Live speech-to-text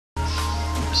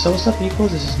So what's up people,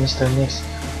 this is Mr. Nix.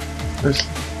 There's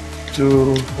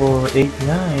 2489.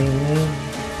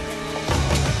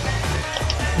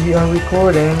 We are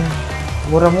recording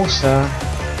Muramasa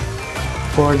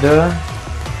for the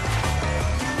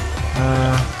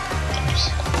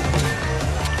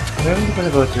where am I supposed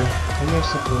to go to? Where am I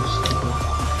supposed to go?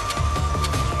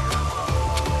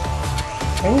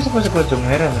 Where am I supposed to go to?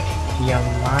 Meron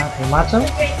Yamato?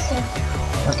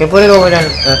 Okay, put it over there.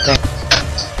 Thing.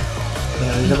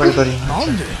 Yeah, he's already got it.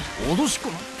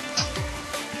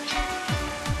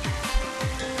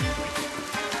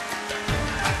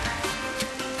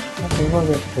 Okay, we'll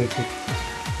get wait.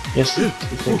 Yes,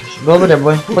 go over there,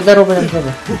 boy. Put that over there.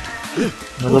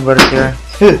 A little better here.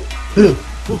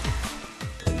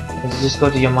 Let's just go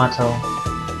to Yamato.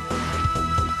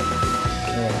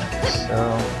 Yeah, so.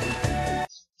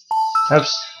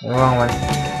 Oops, the wrong one.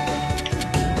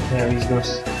 There he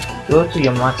goes. Go to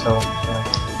Yamato.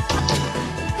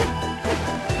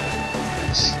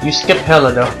 You skip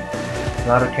hella though. A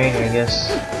lot of training, I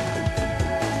guess.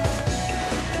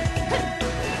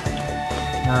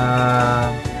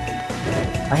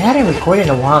 I hadn't recorded in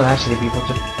a while actually, people.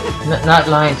 Not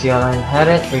lying to y'all, I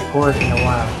hadn't recorded in a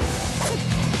while.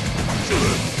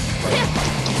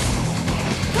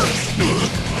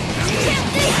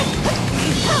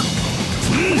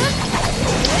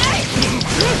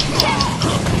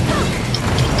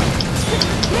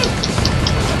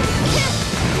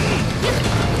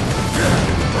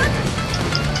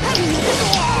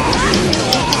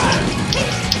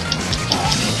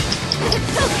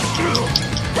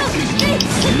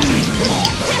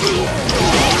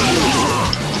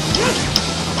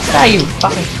 Ah, you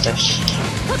fucking fish.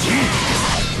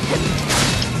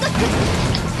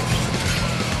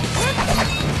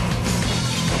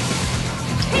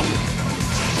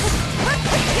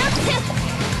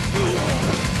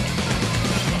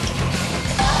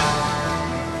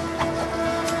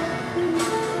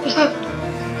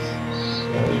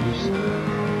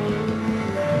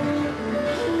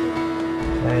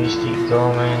 I just keep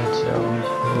going till we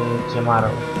hit Yamato.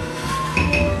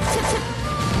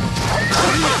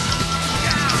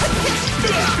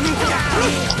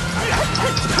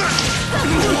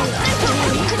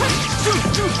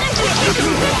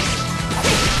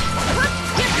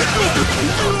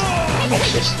 I'm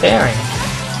just staring.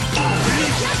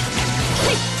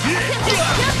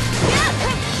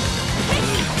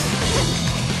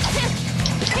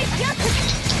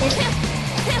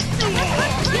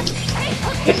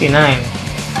 p.9.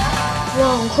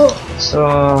 Wow, cool. So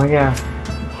yeah,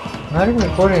 not even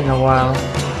recording in a while.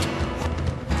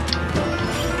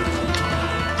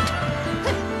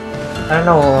 I don't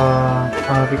know,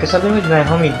 because I've been with my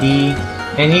homie D,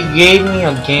 and he gave me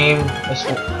a game,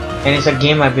 and it's a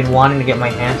game I've been wanting to get my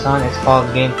hands on. It's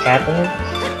called Game Catalan,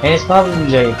 and it's probably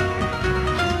like,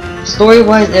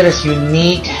 story-wise, it is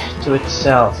unique to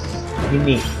itself.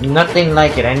 Unique, nothing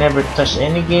like it. I never touched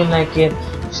any game like it,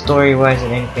 story-wise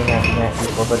and anything like that,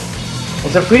 people. But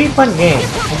it's a pretty fun game.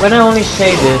 I'm gonna only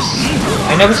say this.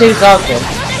 I never say this often.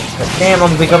 But damn,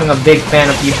 I'm becoming a big fan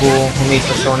of people who made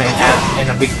Persona and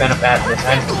a big fan of Atlas.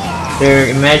 And their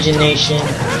imagination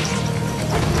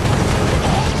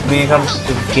when it comes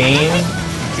to game,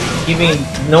 even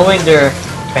knowing their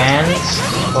fans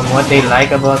from what they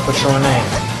like about Persona,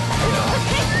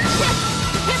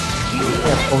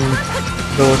 and from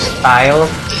those style of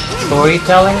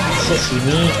storytelling, it's just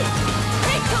unique.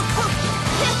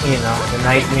 You know, the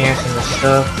nightmares and the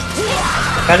stuff.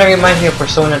 Kinda reminds me of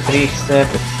Persona 3,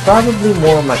 except it's probably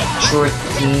more mature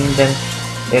theme than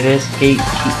it is kid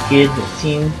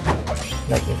theme,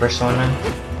 like in Persona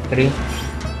 3.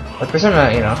 But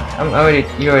Persona, you know,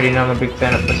 you already know I'm a big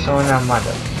fan of Persona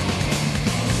Mother.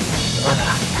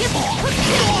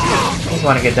 I just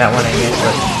want to get that one, I guess.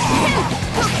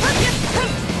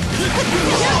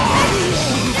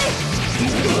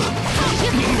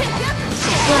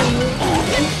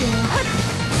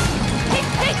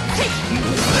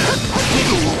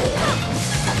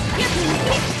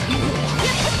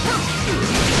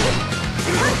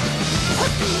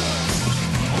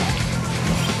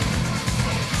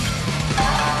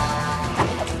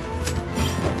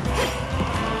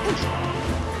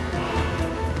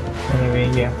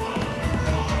 Anyway, yeah.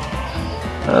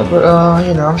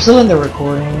 You know, I'm still in the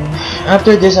recording.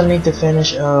 After this, I need to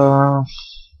finish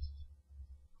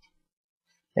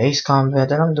Ace Combat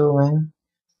that I'm doing.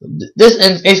 This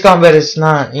Ace Combat is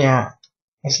not, yeah,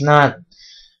 it's not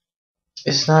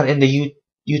in the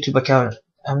YouTube account.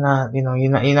 I'm not, you know, you're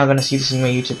not gonna see this in my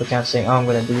YouTube account saying, oh, I'm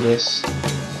gonna do this.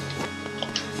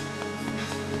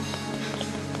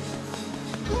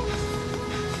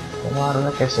 Yamato,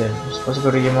 like I said, I'm supposed to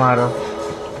go to Yamato.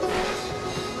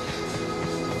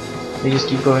 They just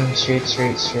keep going straight.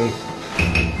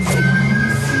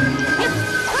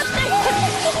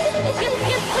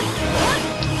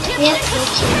 Yeah,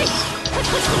 okay.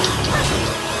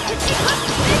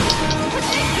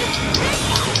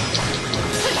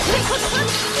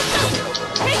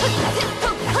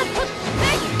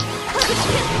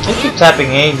 They keep tapping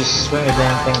A and just swing the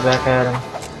damn thing back at him.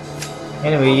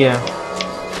 Anyway, yeah.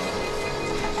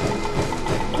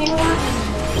 You know what?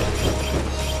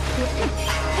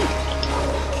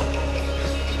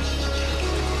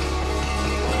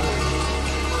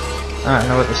 I don't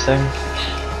know what this thing.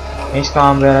 Ace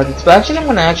combat. But actually, I'm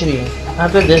gonna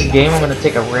after this game, I'm gonna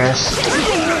take a rest.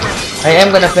 I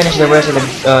am gonna finish the rest of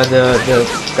the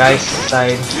guy's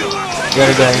side, the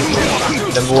other guy,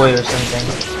 the boy or something.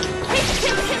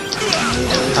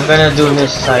 I'm gonna do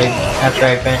his side after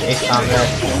I finish Ace combat,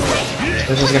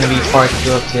 which is gonna be part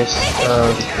 2 of this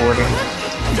recording.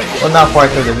 Well, not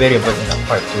part 2 of the video, but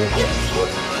part 2 of the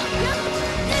recording.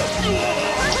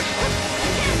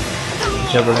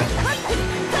 Juggling.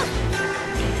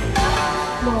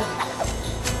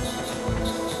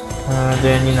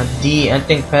 Then D. I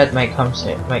think Pat might come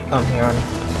here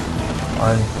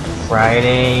on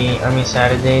Friday. I mean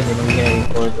Saturday. Then we're gonna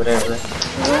record whatever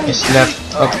is left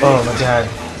up. Oh my god!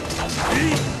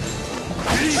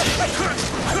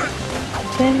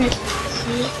 Damn it!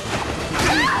 See?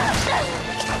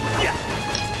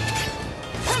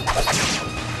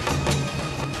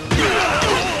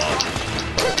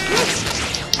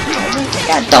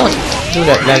 God, don't do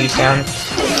that laggy sound.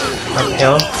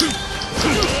 Uphill.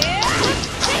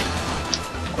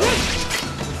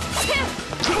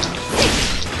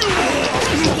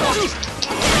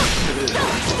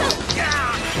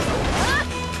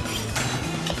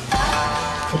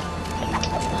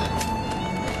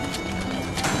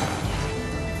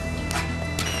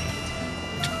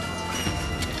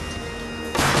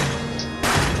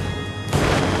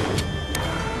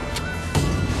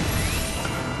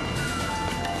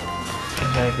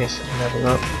 I guess level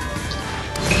up.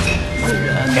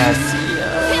 God.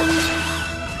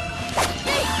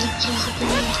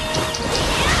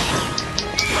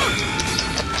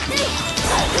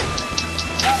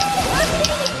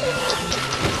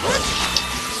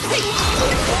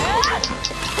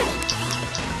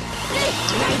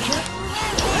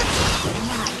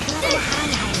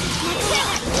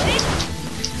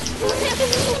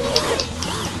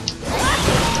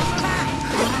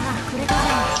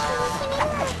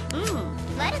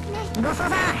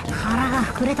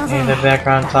 And the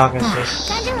background talk is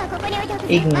just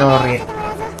ignore it.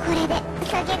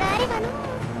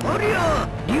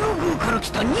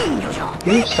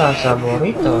 You start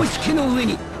saborito.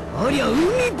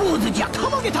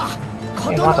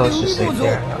 Hey, Mato's just like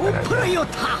there.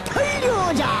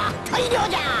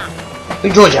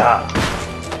 Georgia.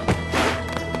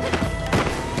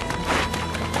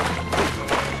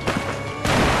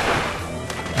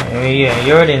 Yeah,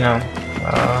 you already know.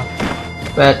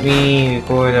 Let me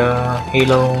record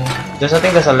Halo. I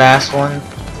think that's the last one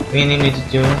we need to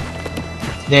do.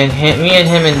 Then me and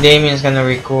him and Damien's gonna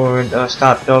record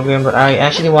Scott Pilgrim, but I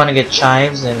actually want to get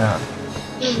Chives and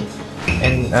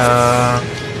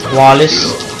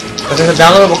Wallace. Because there's a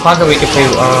downloadable content where you can play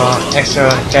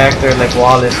extra character like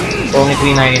Wallace for only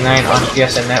 $3.99 on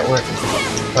PSN Network.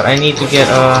 But I need to get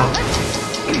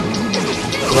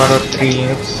Grotto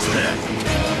 3.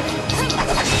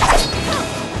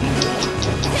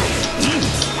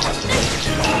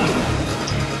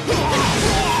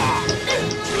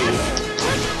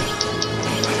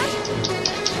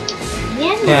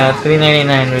 Yeah,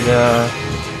 $3.99 with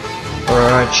for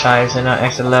Chives and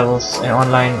extra levels and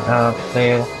online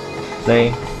play. So.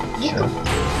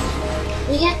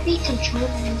 We got 3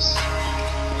 controllers.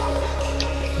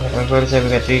 I'm going to say we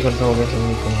got 3 controllers and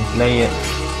we can play it.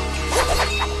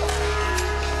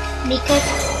 Because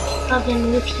of the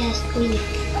new PS3.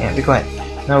 Yeah, be quiet.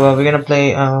 No, well, we're gonna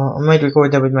play. I might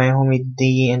record that with my homie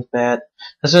D and Pat.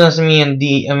 As soon as me and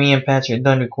Pat are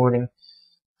done recording.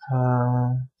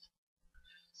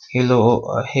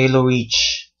 Halo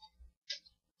Reach.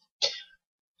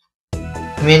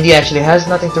 Mindy actually has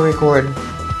nothing to record.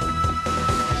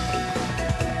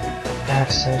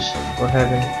 Access for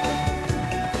heaven.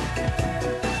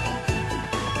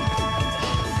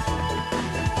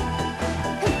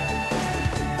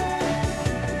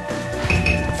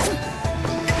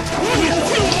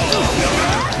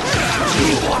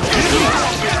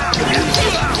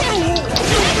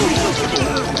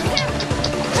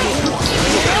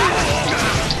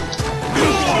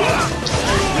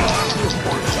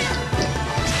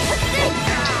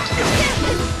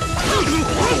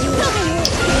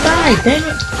 Die, damn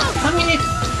it! I mean it.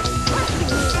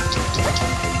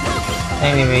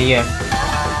 Anyway, yeah.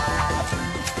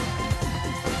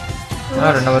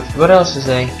 I don't know what else to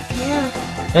say. Yeah.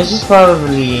 Let's just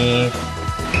probably.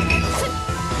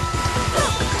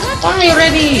 Are you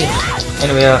ready?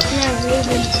 Anyway, Not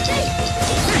really.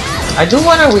 I do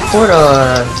want to record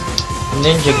a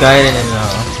Ninja Gaiden and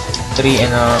 3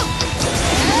 and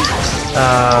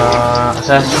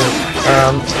Assassin.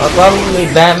 Probably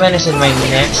Batman is in my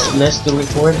next list to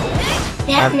record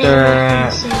after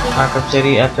Arkham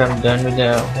City. After I'm done with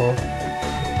the whole,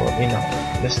 you know,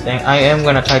 this thing. I am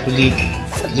gonna try to lead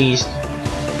at least.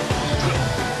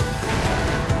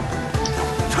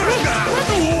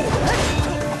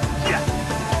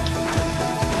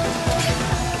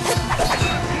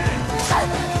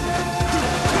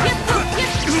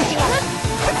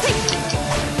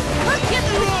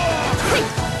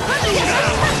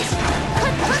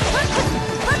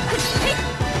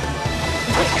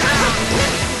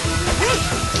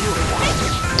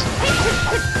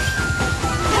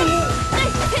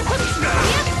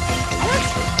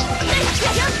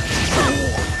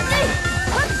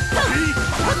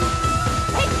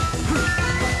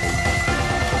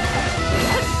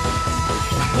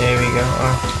 There we go.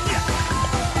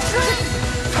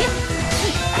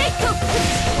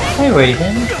 Hey, ready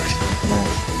then?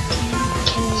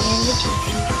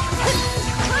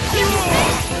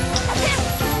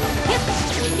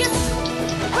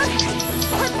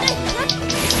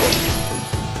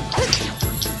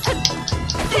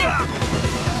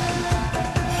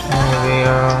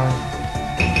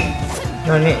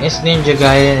 No, it's Ninja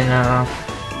Gaiden and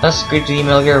that's Great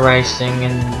Metal Gear Rising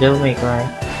and Devil May Cry.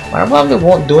 But I probably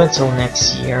won't do it until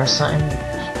next year or something.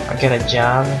 I get a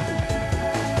job.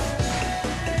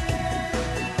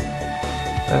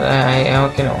 But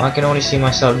I can only see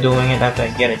myself doing it after I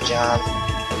get a job.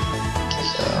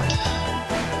 So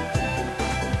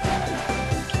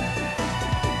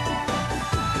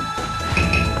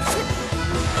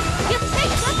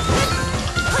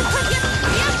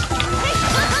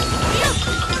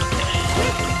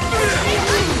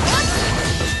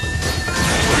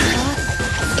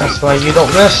that's why you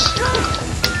don't miss.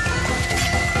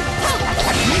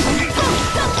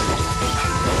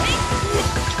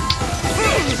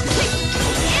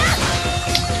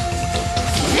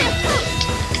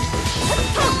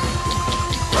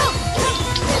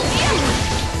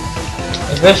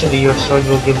 Eventually your sword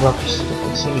will give up, you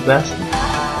stupid silly bastard.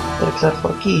 But except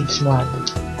for kids, man.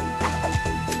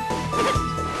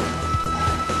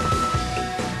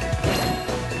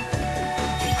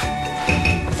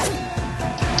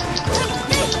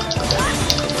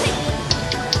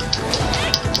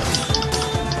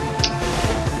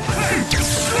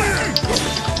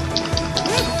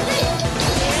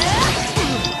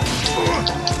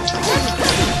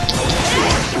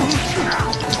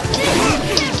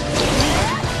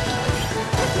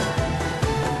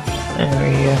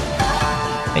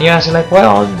 Yeah, so like, why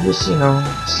all this, you know,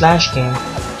 slash game?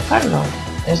 I don't know.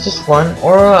 It's just fun.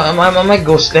 Or I might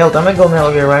go stealth. I might go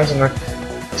Metal Gear Rising or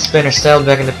Splinter Cell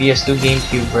back in the PS2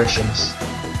 GameCube versions.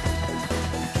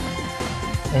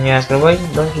 And you ask me, why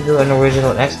don't you do an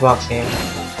original Xbox game?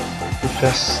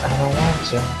 Because I don't want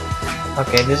to.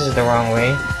 Okay, this is the wrong way.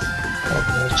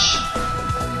 Which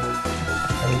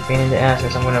I'm a pain in the ass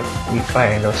because I'm gonna be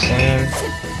fighting those same.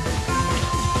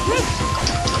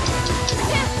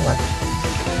 What?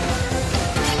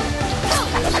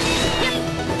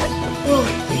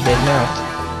 You did now.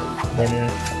 Then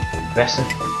press it.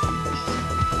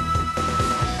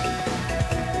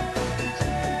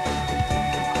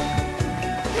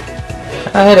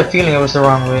 I had a feeling it was the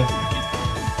wrong way.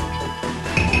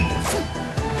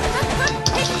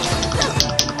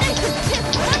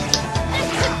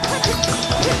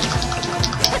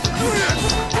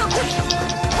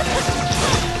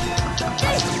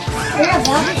 They're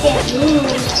about to get mean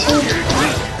too.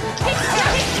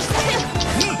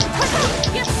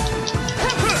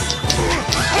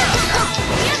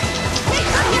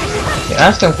 You're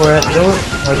asking for it, do it.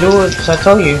 Or do it, so I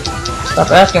told you.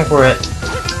 Stop asking for it.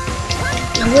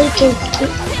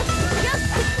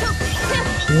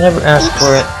 Never ask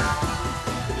for it.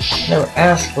 Never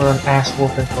ask for an ass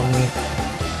whooping from me.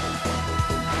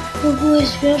 Who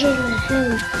is better than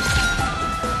him?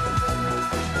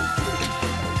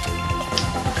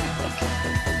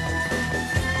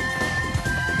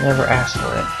 Never ask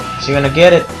for it. So you're gonna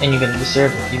get it, and you're gonna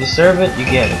deserve it. You deserve it, you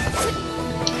get it.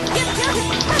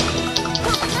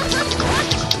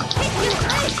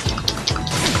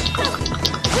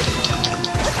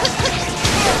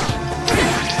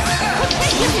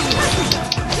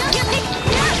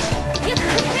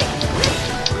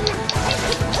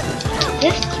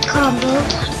 This combo.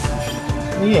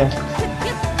 Yeah.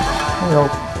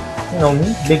 You know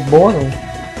me, big ball.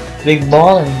 Big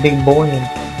ball and big bowling.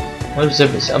 I'm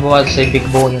about to say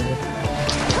big bowling.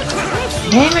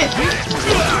 Damn it!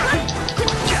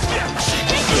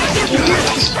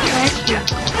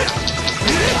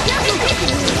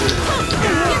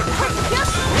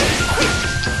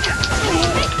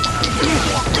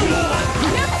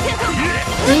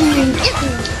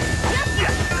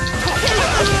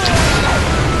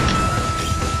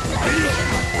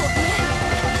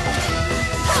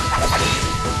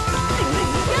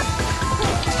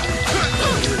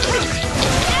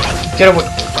 Get away!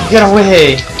 Get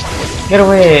away! Get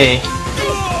away!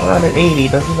 180,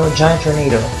 don't you know, giant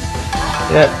tornado.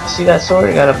 See that sword?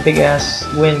 It got a big ass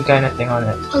wind kind of thing on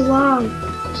it. Alarm.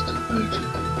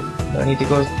 Don't need to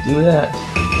go do that.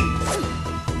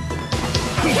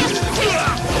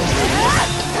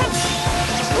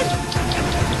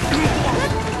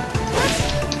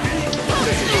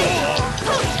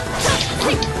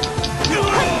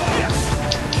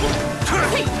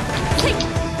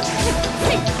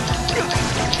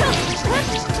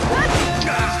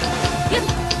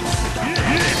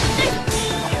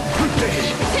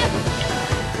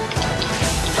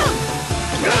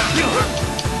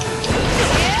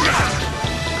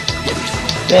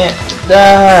 Damn,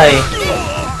 die!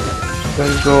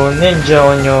 Gonna go ninja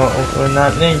on your, or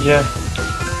not ninja.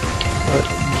 But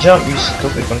jump, you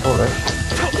stupid controller.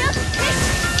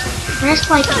 Press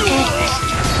like X.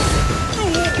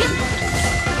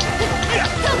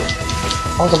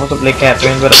 I was supposed to play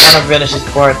Catherine, but I wanna finish this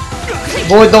part.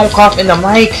 Boy, don't cough in the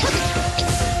mic!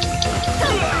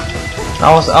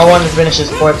 I want to finish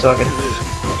this part so I can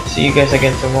see you guys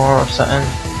again tomorrow or something.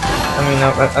 I mean,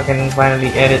 I can finally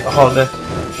edit all the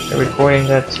recording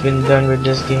that's been done with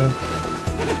this game.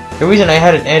 The reason I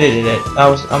hadn't edited it,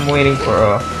 I'm waiting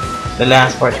for the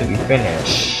last part to be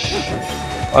finished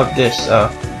of this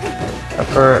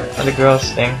for the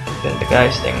girls thing, then the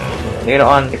guys thing. Later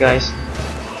on, the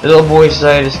little boy's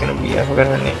side is gonna be, I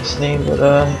forgot his name, but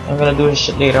I'm gonna do his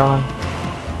shit later on.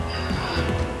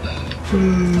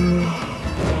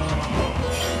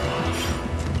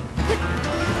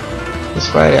 It's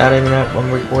Friday, I don't even know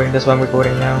I'm recording. That's why I'm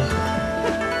recording now.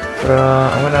 But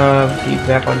I'm gonna be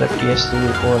back on the PS2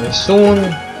 recording soon.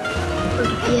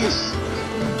 Yes.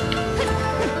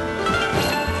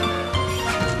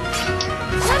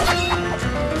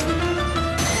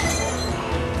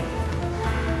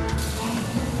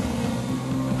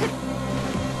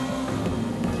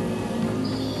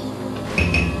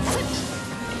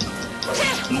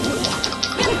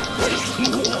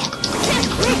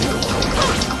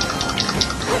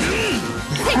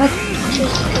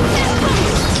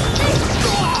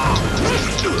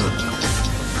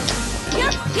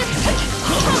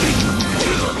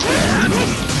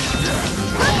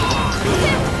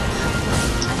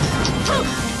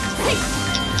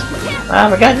 Ah,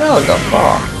 my god, no, don't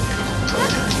fall.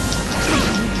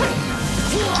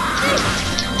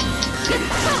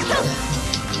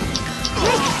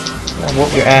 I'll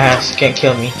whoop your ass, can't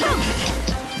kill me.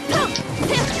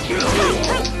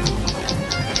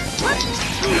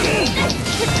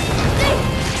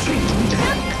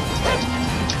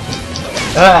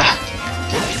 Ah!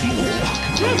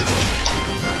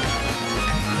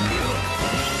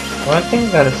 One thing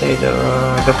I gotta say,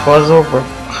 the puzzle for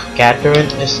Catherine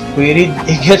is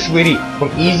it gets really from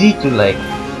easy to like,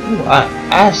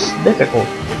 as difficult.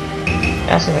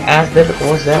 As difficult,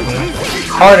 what's that mean?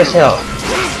 Hard as hell.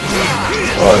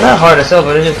 Well, not hard as hell,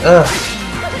 but it's just,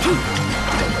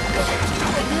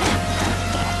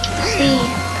 See.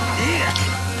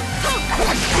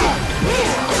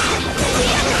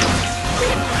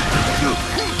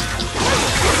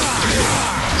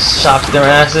 Shock their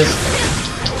asses.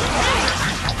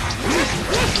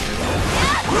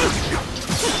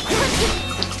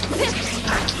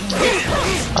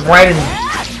 I'm riding. I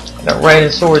got riding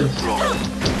sword.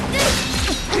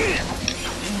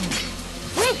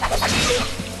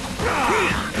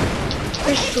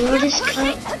 Her sword is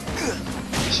cut.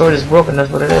 Sword is broken. That's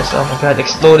what it is. Oh my god!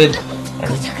 Exploded.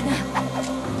 And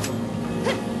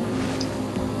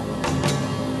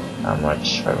how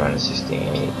much?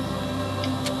 568.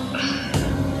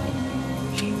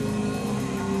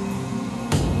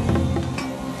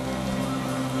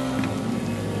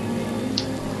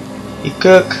 He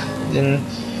cook, then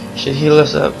should heal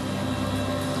us up.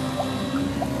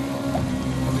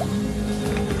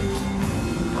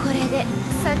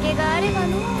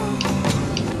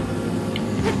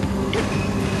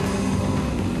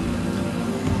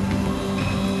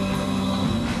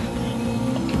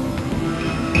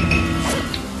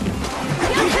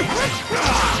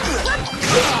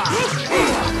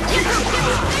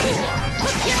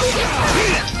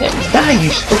 Die,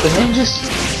 you stupid ninjas!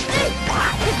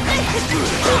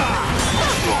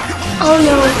 Oh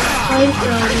no,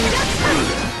 flamethrower.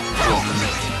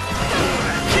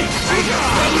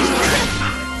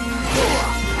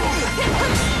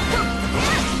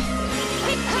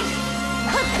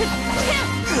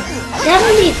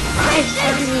 75,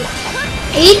 70,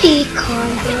 80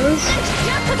 combos.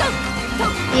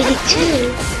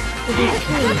 82,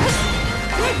 83.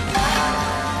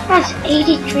 That's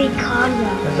 83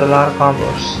 combos. There's a lot of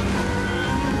combos.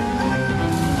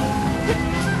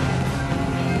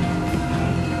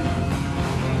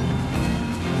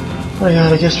 Oh my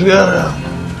god, I guess we gotta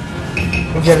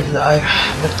get into the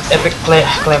epic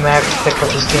climactic of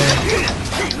this game.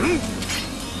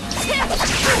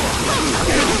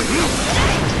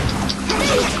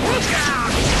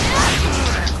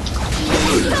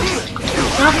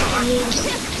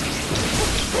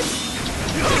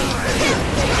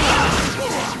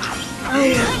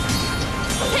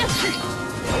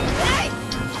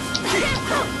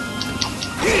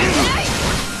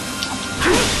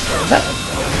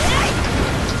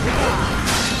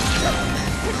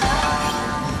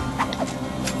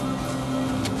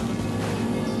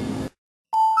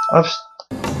 Oops.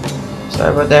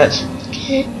 Sorry about that.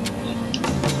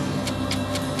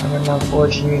 I'm gonna now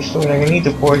forge a new sword. I need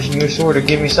to forge a new sword to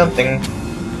give me something.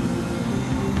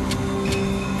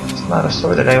 It's not a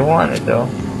sword that I wanted though.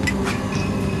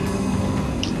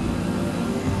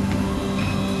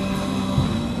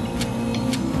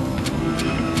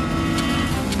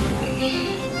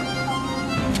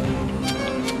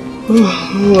 Oh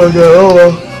my god, oh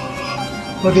well.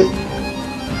 Okay.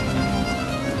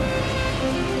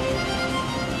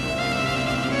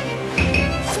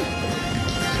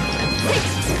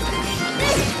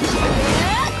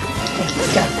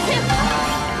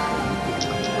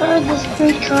 Oh, this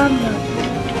free combo.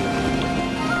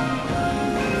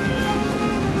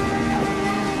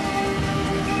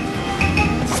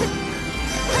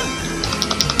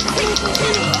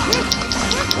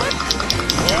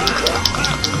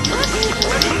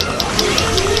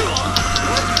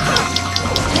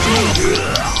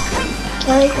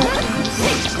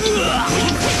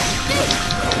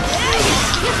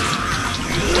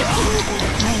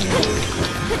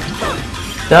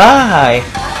 Die!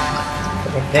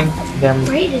 I think them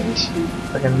Raiden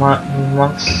fucking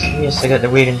monks. Yes, I got the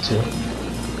Raiden too.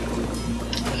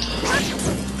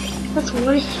 That's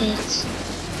one hit.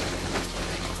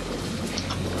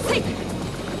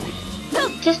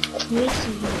 Just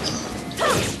wasting this.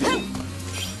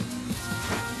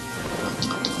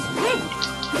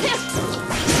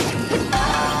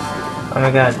 Oh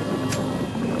my god.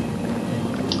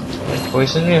 They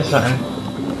poisoned me or something?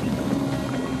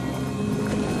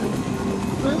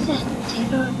 What is that?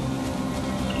 Take on.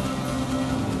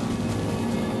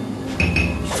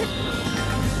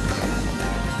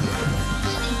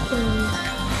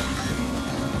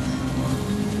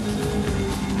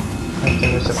 I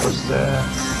think we're supposed to...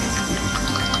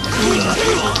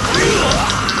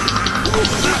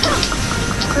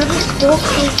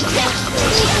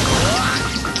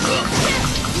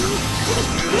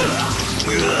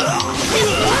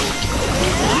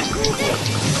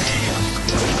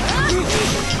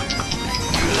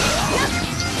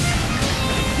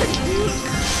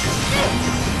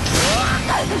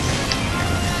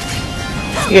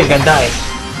 You guys gonna die.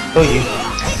 Told you.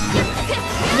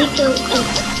 Nico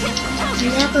is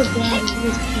never bad in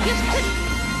this game.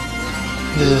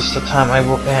 This is the time I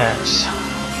whoop ass.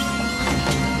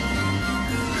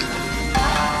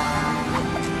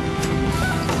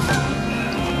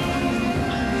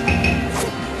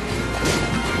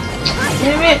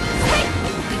 Damn it!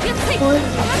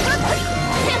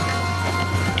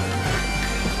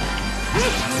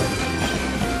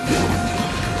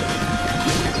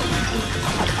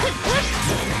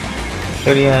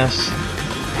 Dirty ass.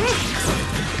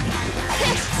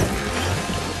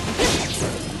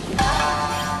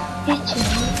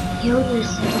 Heal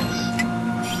yourself.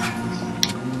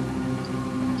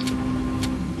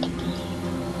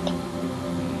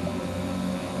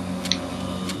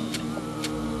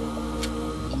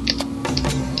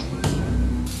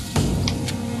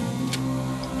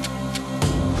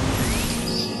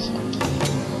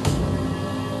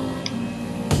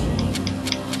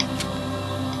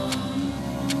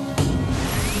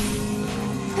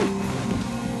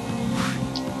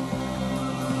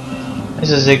 This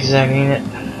is zigzag, ain't it?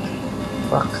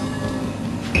 Fuck.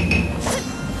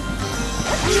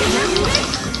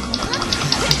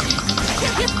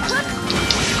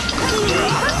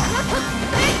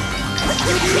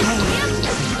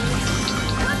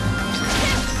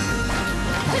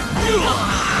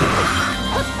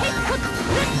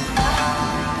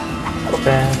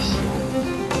 fast.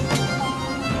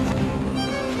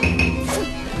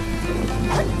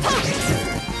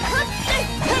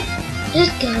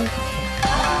 Just go.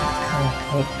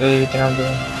 What do you think I'm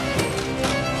doing?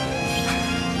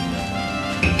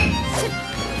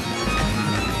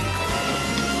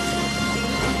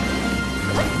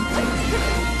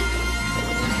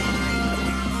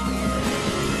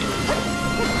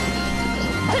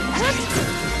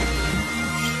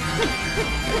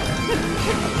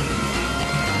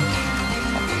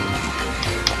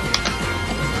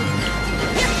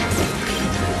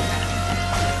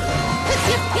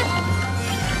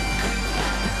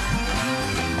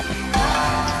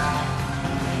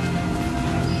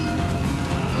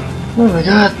 Oh my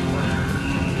god,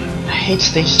 I hate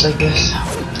stages like this.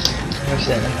 There's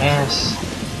an ass.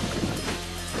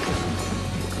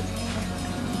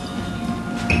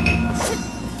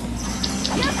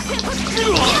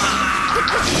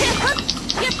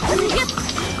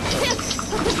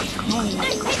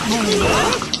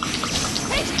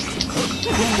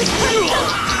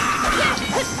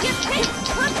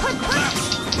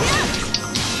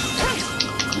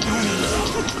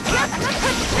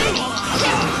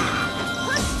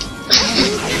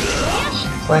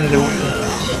 Finally.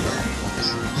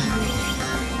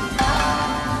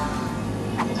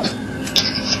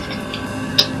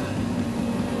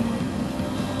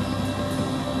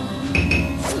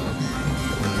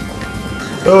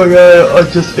 Oh my god, I'll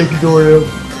just ignore them.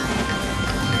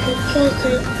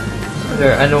 Because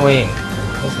They're annoying.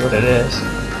 That's what it is.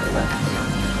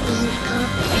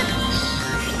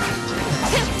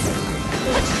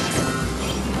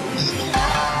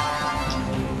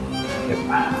 Yep.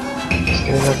 Let's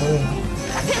get it out of the way.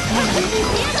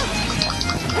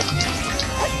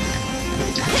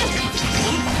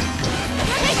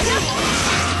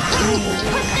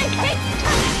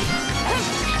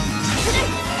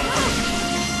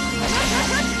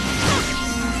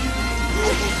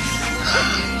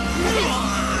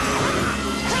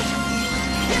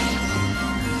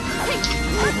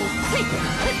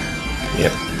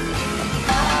 Yep.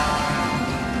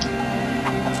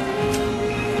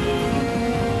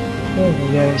 Oh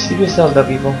yeah, see yourself though,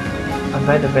 people. I'm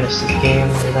trying to finish this game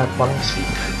without falling asleep.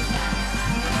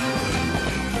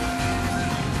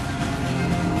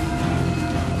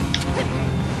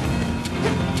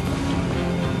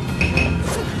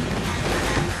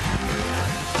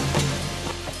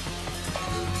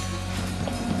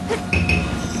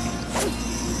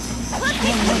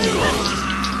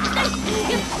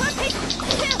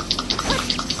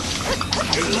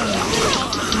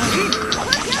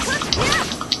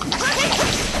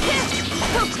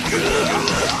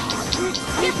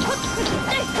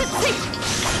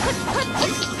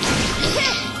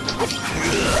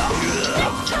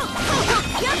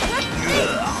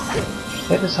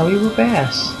 That is how you will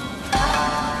pass.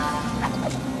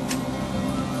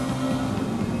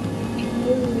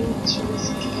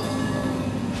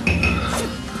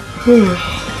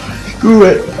 Screw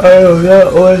it, I am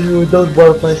not one who don't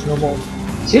want to play no more.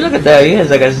 See, look at that, he has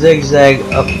like a zigzag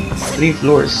up 3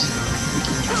 floors.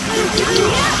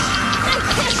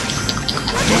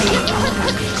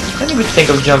 I didn't even think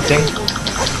of jumping.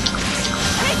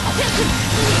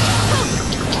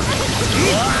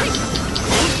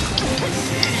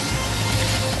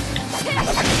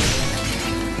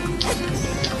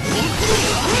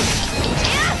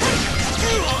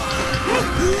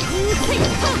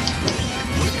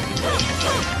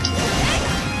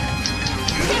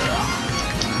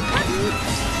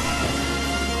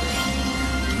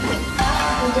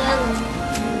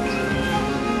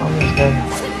 Almost done.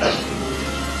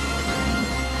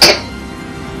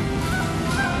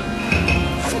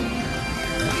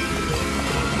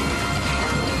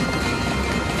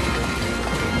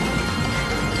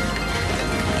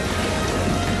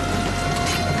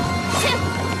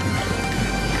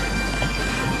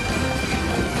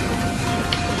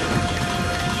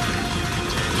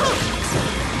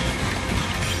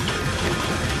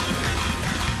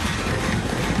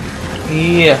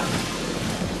 Yeah.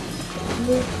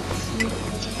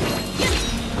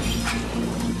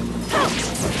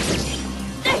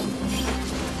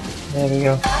 There we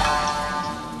go.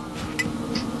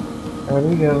 Where do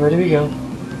we go? Where do we go?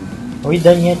 Are we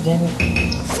done yet, damn it?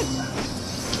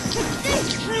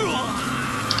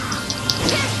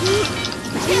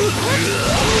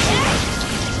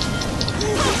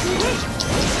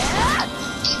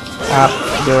 Stop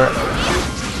your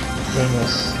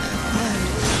genius.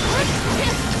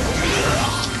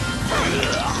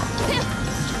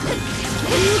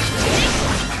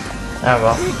 Oh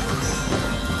well.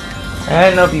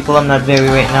 I know people, I'm not very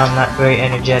right now, I'm not very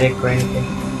energetic or anything.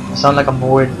 I sound like I'm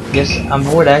bored. Yes, I'm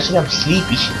bored. Actually, I'm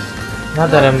sleepy.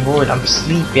 Not that I'm bored. I'm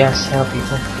sleepy as hell,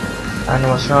 people. I don't know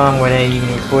what's wrong when I even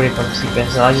record it from sleeping.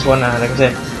 So I just wanna, like I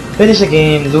said, finish the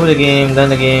game, do the game, done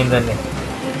the game, done it.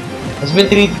 It's been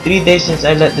three days since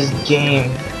I let this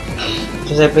game.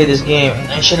 Since I played this game,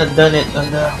 and I should have done it on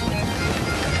the.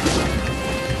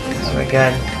 Oh my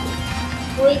god.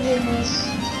 Poisonous.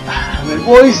 I'm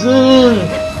poison!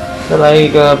 So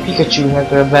like Pikachu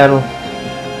after a battle.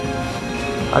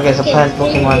 I guess a plant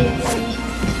Pokemon.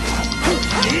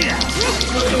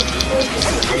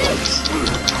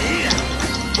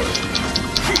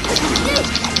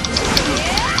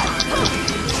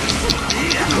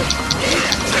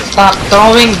 Stop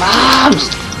throwing bombs!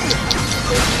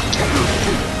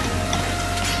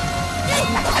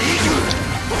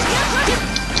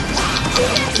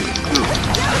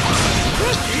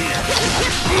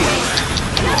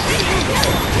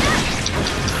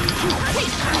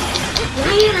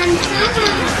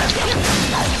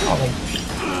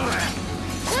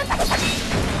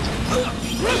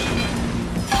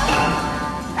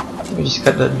 We just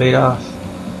cut that bait off. I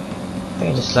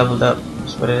think I just leveled up.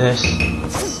 That's what it is.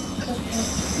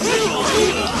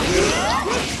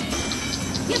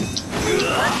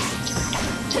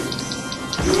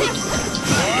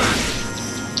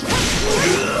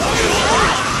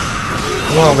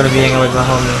 Tomorrow I'm gonna be hanging with my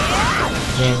homie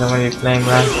James. I'm gonna be playing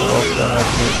basketball.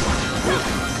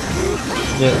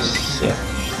 Yes, yeah.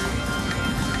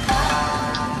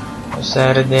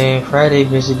 Saturday, Friday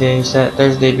busy day,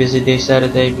 Thursday busy day,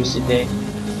 Saturday busy day.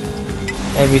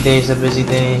 Every day is a busy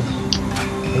day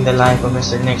in the life of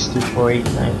Mr. Next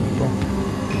 2489 people.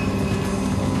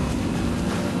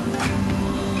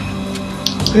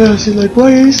 Yeah, she's like,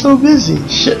 why are you so busy?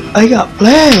 Shit, I got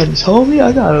plans, homie.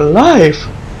 I got a life.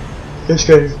 Just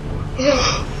kidding.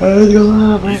 Let's go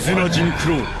on, man.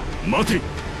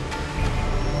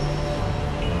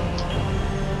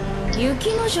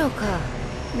 雪の城か。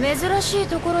珍しい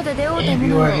ところで出会うた If も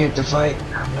you の are よ。 here to fight,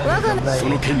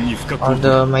 on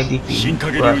the my DP,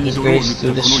 brought his grace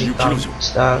to the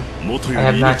style. I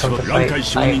have not come to fight. I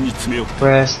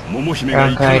press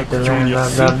Rankai to learn blah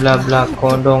blah blah blah.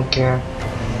 Kon don't care.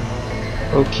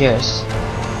 Who cares?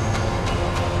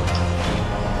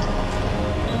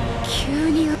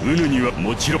 急に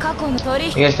過去の取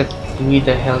引 You guys can read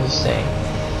the hell he's saying.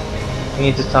 We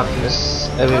need to talk to this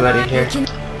everybody here.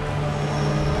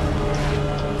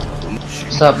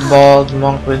 What's up, bald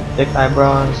monk with thick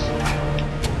eyebrows? So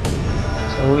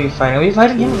who are we fighting? Are we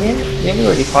fighting him again? Yeah, we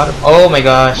already fought him. Oh my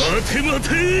gosh! Stop!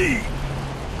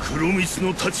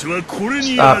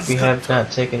 We have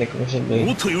not taken the commission bait. We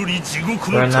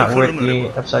are not worthy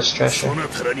of such treasure.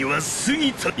 Both to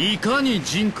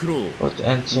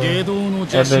enter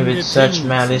heaven with such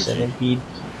malice and impede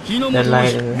the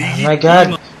light of it. Oh my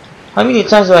god! How many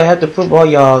times do I have to prove all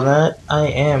y'all that I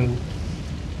am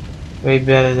way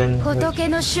better than 仏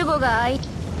の守護が相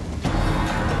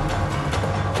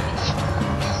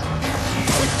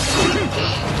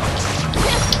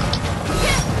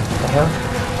the hell?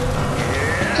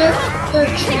 They're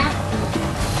trapped.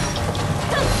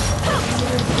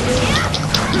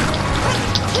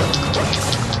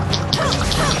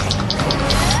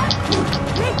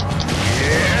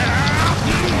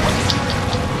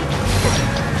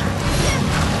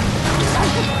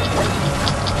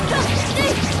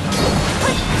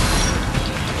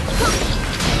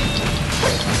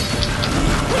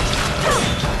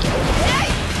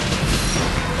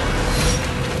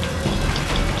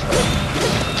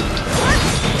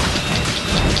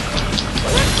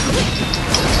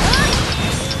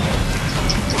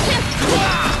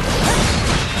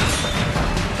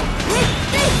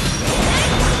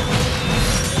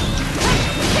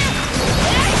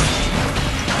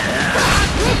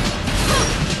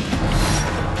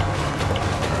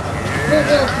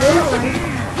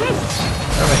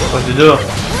 What am I supposed to do?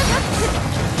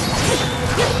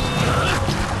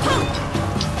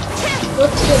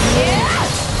 What's the name?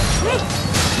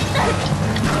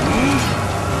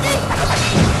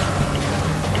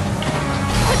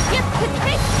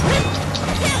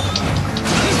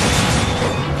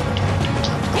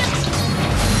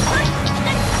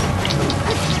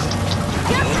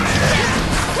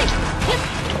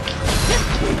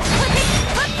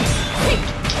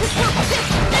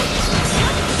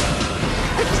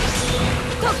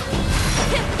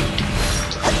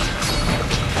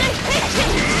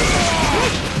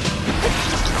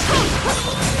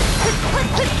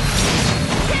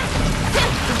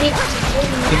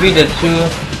 Defeat the two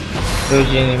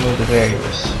Doji and remove the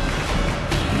barriers.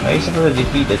 How are you supposed to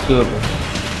defeat the two of them?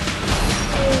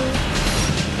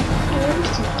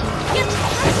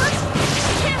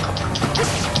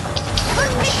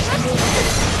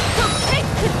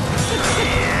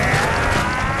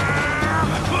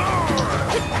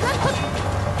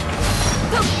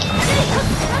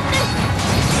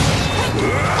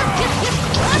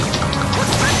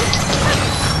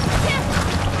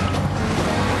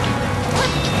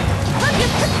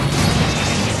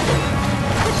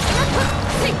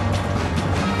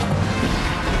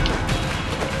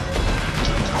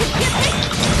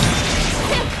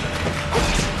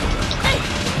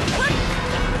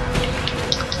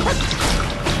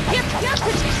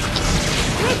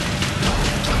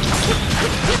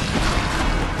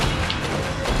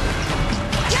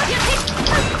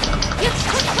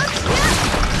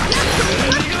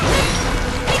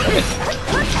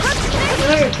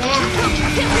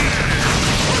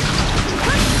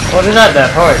 Oh, they're not that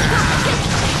hard.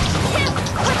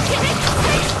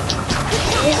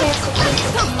 You just have to keep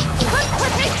attacking.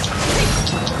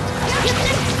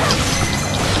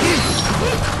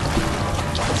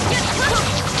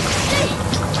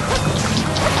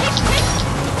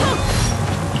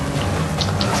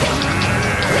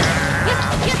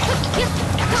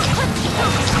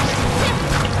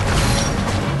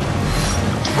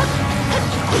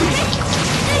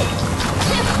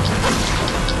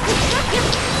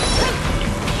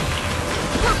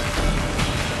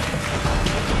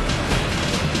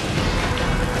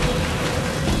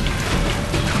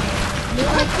 You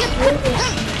like to do this.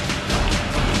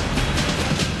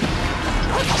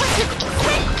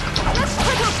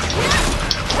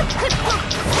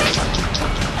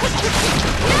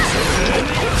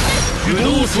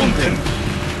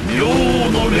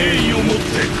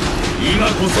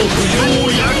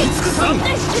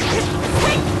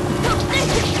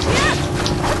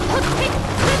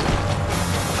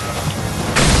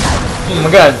 Oh my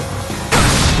god.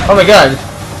 Oh my god.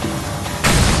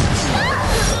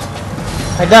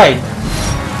 I died.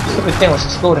 Stupid thing was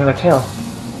exploding like hell.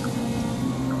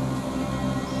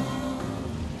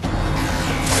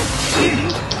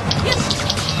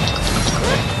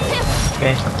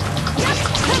 Okay.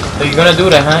 So you're gonna do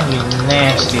that, huh? You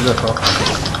nasty little.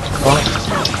 Oh.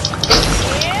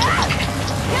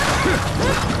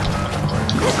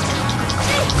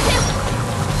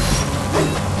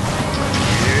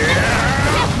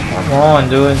 Come on,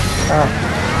 dude. Stop.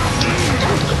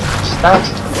 Stop.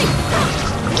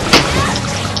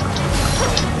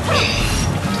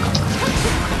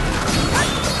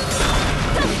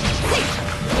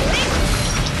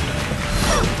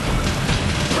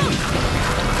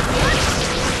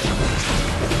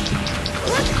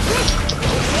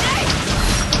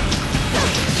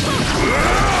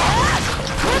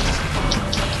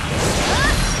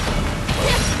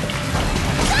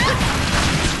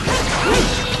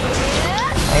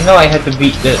 I know I had to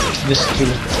beat this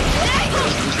too.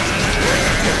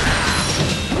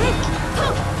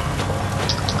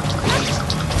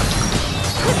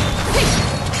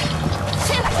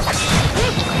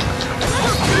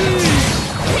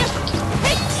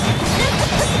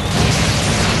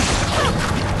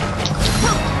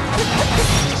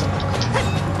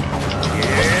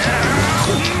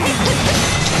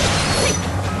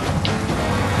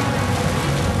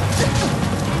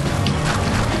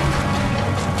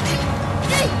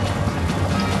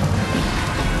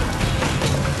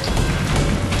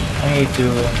 I need to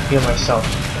heal myself.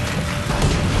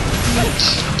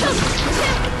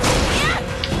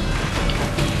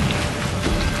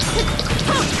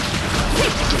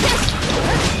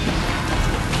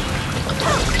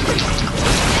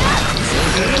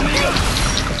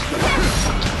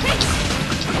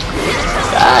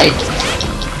 Die!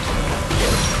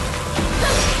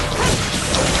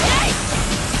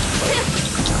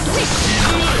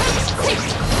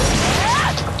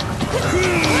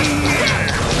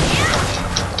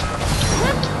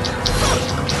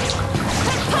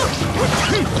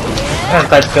 I'm gonna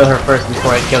try to kill her first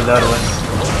before I kill the other one.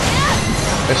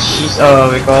 Cause she's,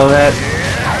 we call that.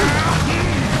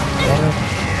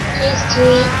 She's too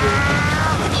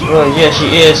easy. Well, yeah, she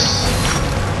is.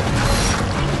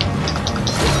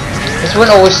 This one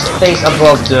always stays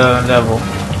above the level.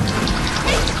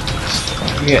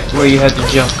 Yeah, where you have to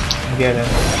jump and get him.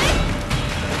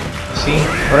 See?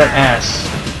 What an ass.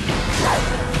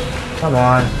 Come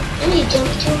on. And you jump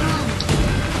too high.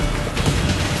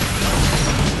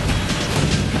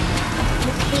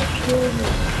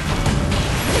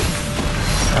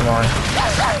 Come on.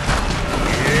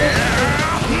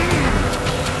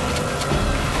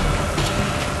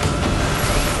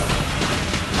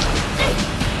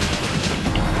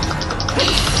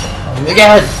 Oh my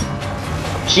god!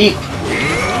 Cheat!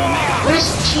 Where's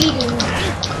cheating?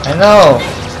 I know!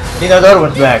 See, the other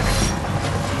one's back.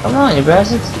 Come on, you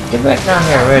bastards! Get back down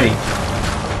here already.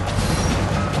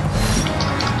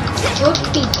 Don't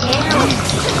be down.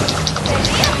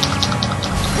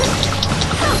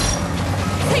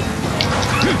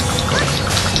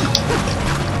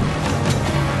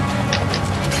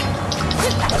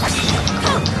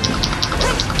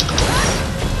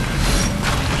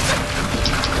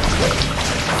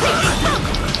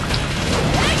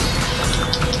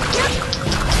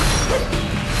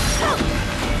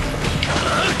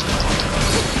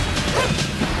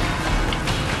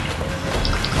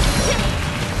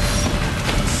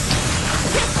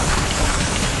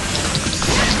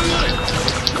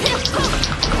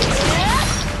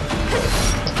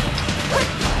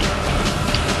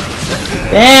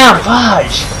 Damn,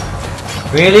 fudge!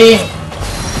 Really?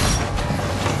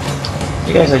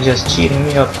 You guys are just cheating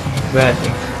me up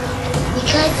badly.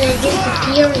 Because they're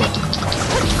disappearing.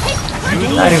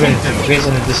 Not even based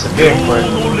on the disappearing part.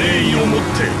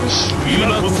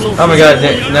 Oh my god,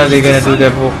 now they're gonna do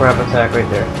their bullcrap attack right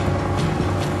there.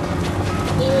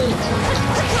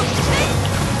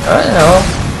 I don't know.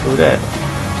 Do that.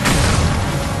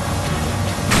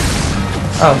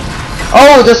 Oh.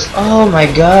 Oh, that's. Oh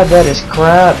my god, that is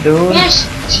crap, dude. Yes,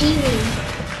 cheating.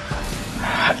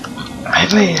 I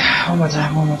played. One more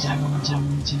time, one more time, one more time,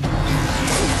 one more time.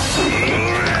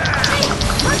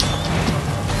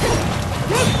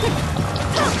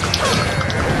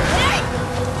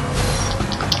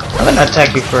 I'm gonna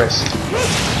attack you first.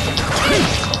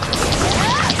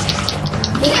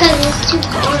 Because it's too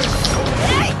hard.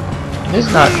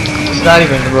 It's not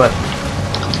even good.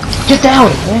 Get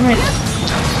down, damn it.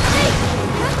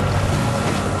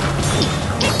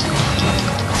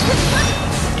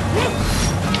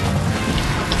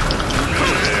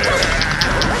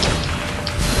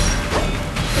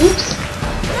 Oops.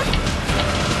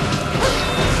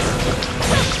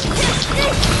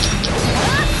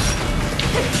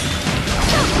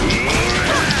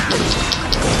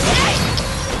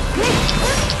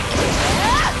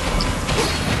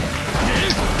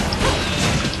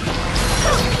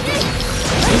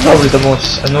 This is probably the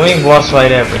most annoying boss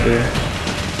fight ever, dude.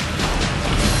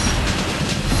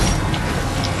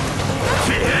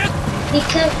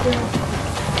 Because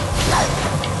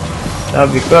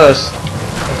Because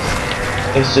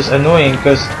it's just annoying.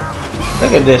 Because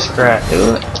look at this crap,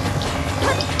 dude.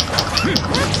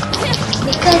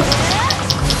 because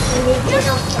when they get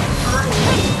off the army,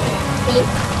 they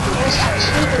just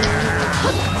cheating.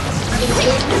 They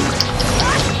get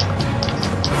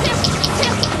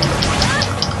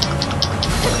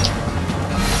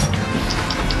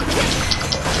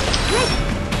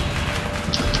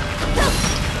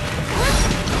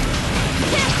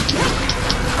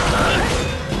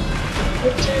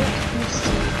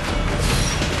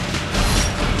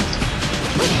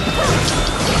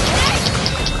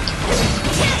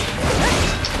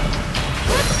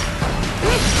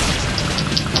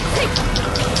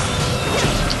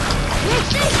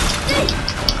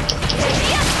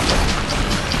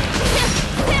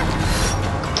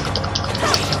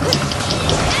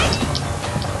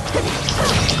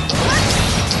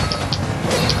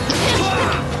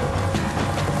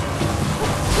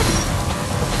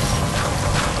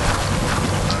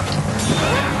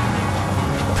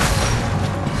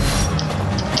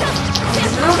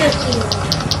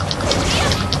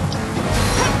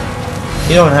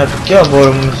You don't have to kill both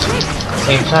of them at the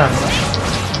same time.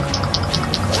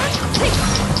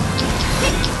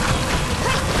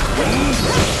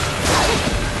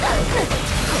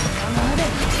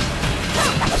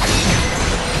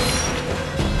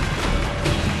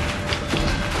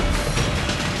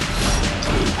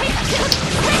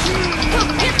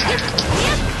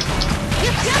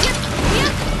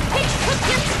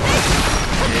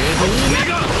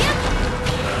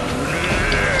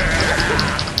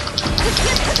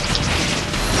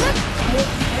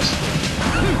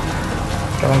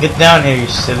 Come on, get down here, you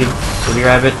silly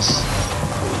rabbits.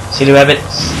 Silly rabbits.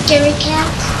 scary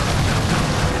cats.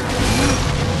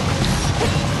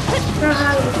 Or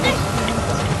how you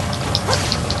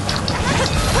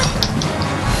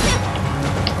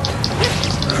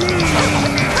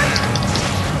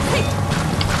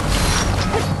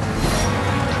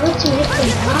what's your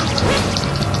nickname, huh?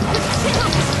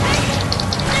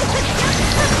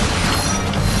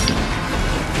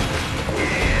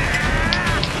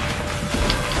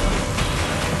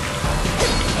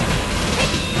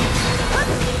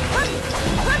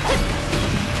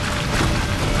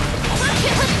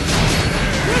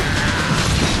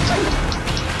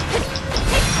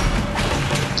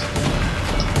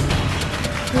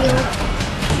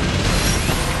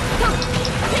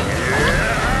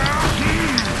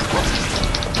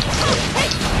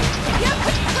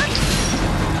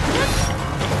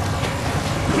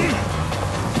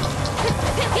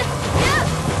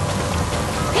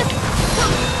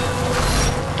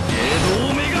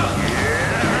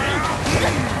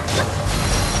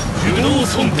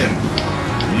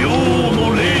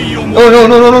 Oh no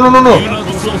no no no no no no!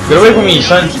 Get away from me,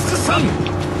 son!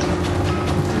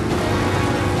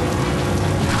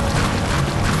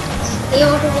 Stay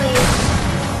all the way.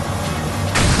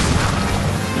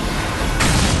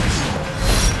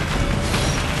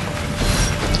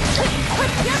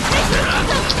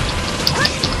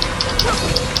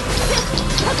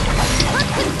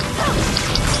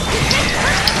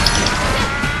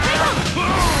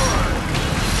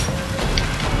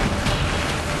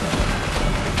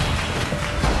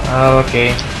 Oh,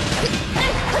 okay.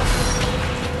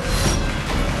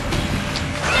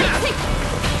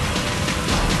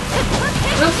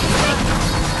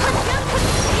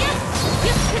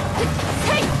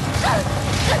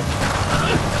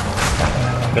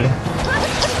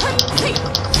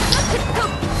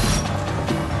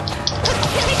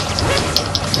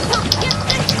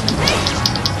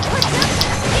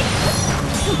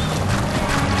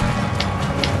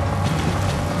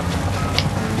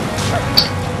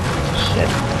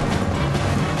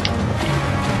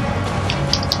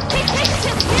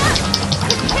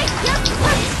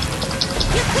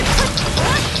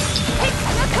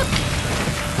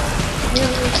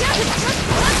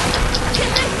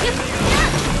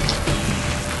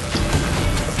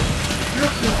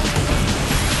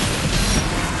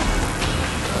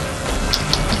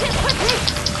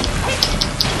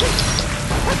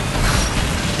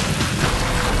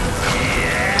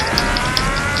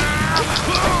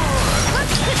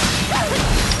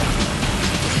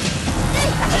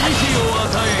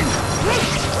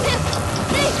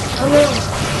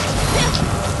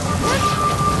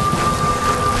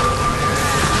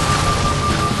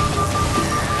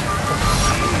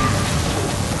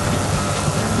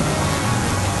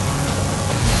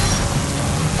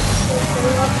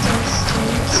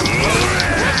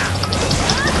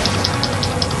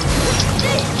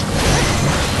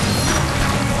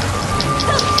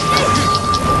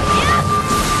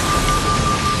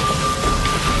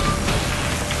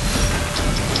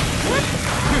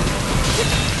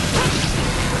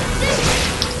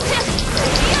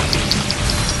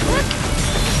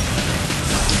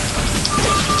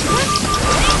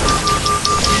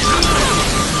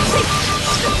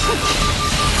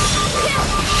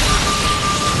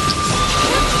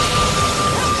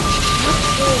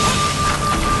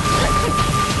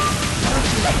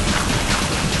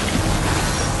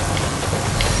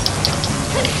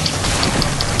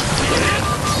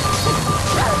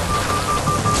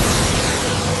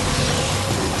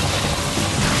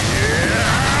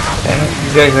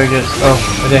 You guys are just... Oh,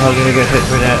 what the hell did I get hit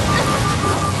for that?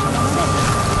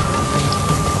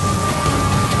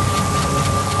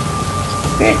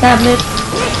 Okay, tablet.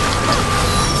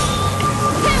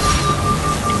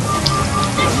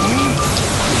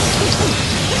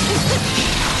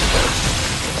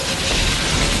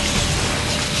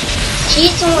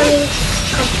 She's only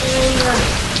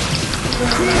complaining.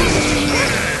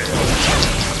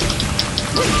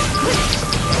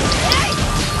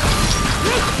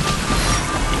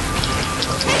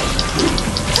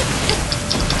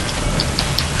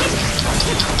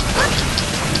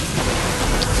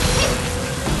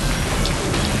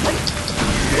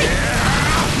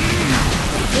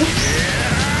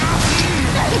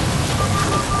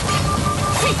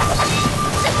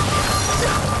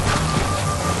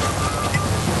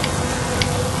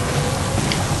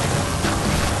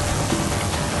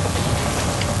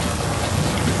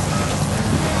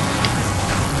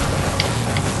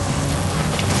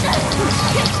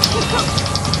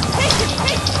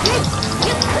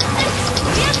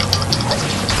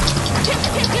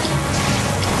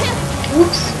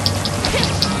 Oops.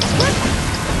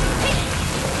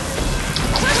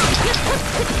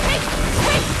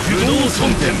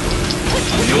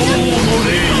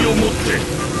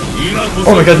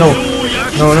 Oh my god, no.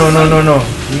 No, no, no, no, no.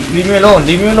 Leave me alone.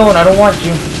 Leave me alone. I don't want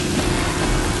you.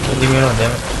 Leave me alone,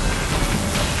 damn it.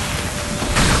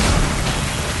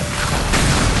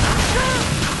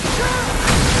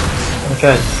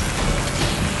 Okay.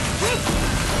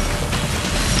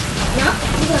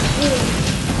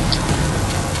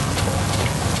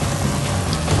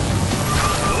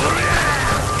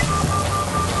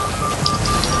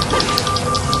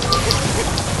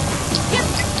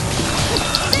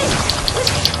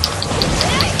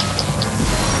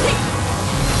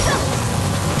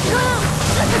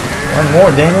 One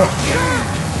more, Daniel.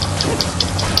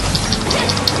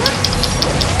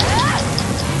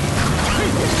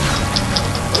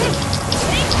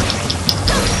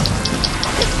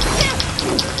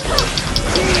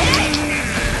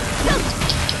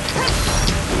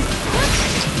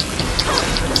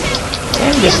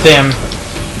 And this damn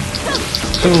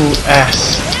 2-ass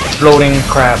floating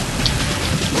crab.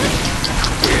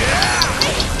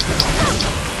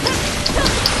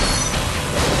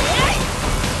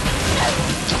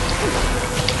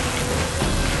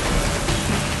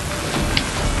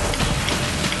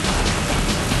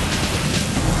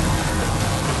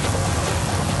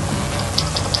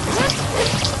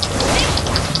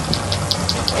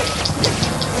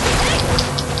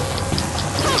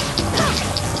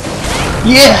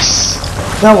 Yes!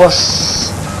 That was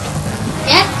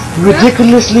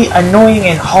ridiculously annoying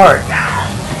and hard.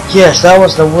 Yes, that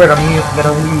was the word that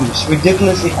I'm use.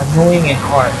 Ridiculously annoying and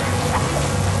hard.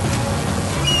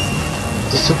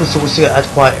 The super at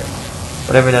fire.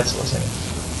 Whatever that's supposed to mean.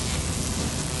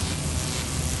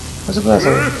 What's the class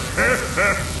of it?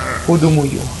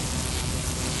 Hudumuyo.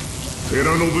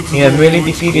 You have really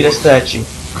defeated a statue.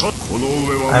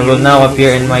 I will now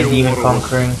appear in my demon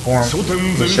conquering form to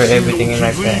destroy everything in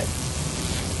my path.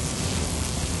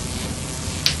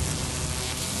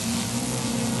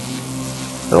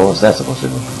 So what was that supposed to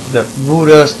be? The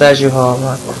Buddha statue hall.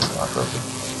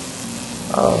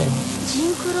 Oh.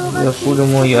 The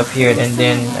Fudomoyo appeared and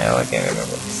then I can't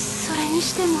remember.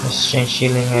 The strange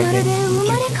healing had been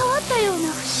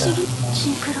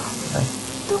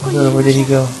where did he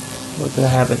go? What could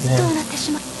happen to him?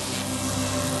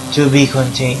 To be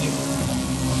continued.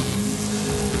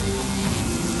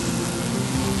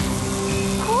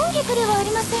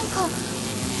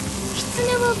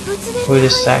 Who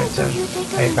is sanctum? Are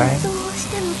you crying? Oh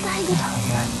my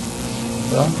god.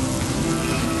 Well?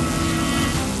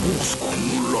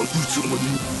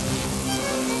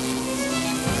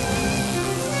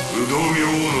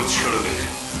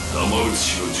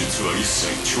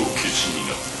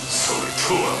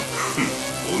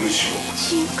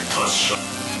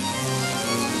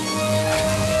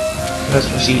 Let's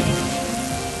proceed.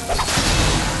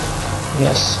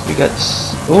 Yes, we got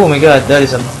this. Oh my god, that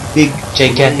is a big,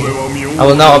 gigantic. I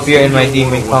will now appear in my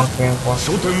demon conquering form.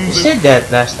 You said that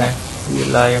last time. You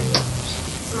liar.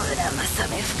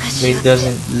 But it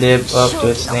doesn't live up to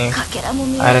its name.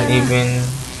 I don't even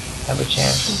have a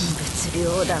chance.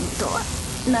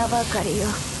 I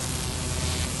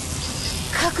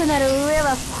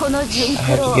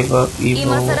have to give up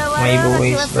my evil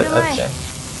ways, but I've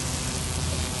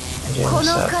if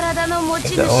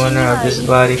the owner of this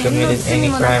body committed any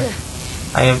crime,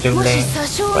 I am to blame.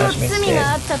 Punishment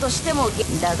dead. If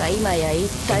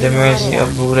the mercy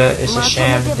of Buddha is a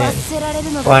sham, then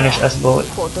punish us both.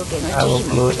 I will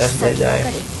gloat as they die.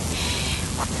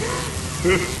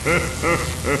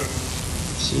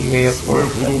 See way of course.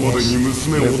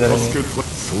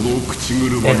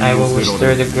 Then I will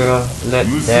restore the girl. Let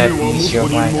that ease your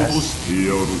mind.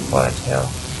 What hell?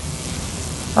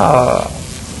 Oh.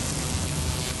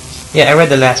 Yeah, I read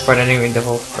the last part. I didn't read the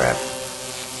whole crap.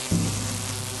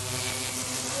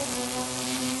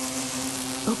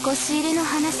 おこし入れの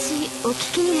話お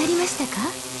聞きになりましたか？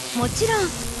もちろん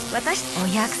私お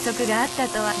約束があった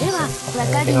とは。では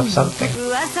若君の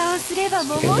噂をすれば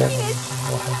桃姫。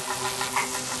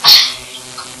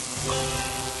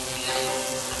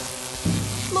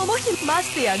桃姫ま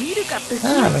してや見るか。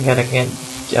Ah, I gotta get.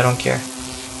 I don't care.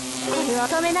 これは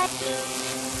止めない。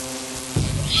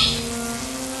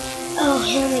 Oh,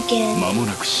 him again.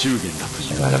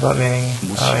 What about marrying?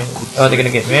 Oh, they're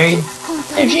gonna get married?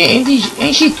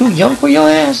 Ain't she too young for your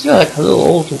ass? You're like a little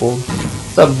old to go.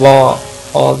 The ball,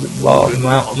 all the ball,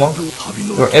 monk.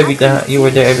 You were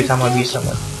there every time I beat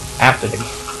someone. After the game.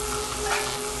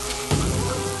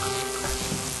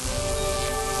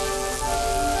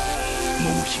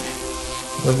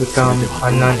 Will become a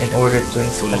nun in order to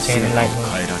attain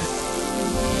enlightenment.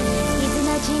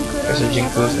 Because of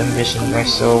Jinku's ambition, my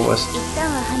soul was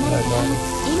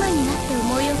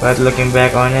but looking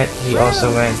back on it, he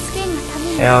also went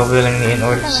hell willingly in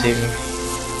order to save me.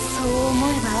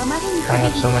 I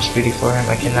have so much beauty for him,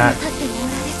 I cannot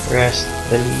rest.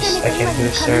 The least I can do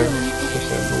is serve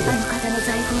Buddha.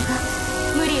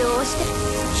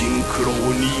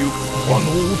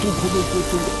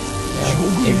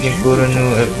 If Jinkuro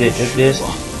knew of this,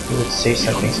 he would say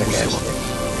something sarcastic.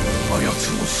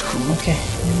 Okay.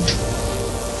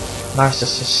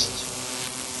 Narcissist.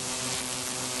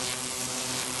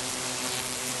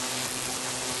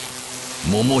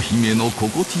 Momohime no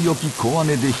kokochiyoki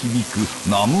koane de hibiku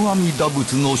namu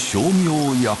amida-butsu no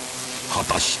shoumyou ya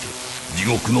hatashite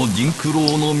jigoku no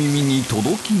Jinkurou no mimi ni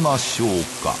todokimashou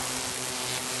ka.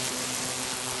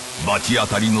 Bachi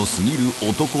atari no sugiru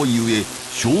otoko yue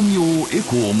shoumyou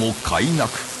ekou mo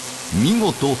kainaku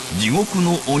migoto jigoku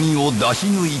no oni o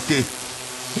dashinuite.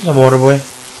 He's a water boy.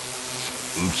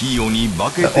 The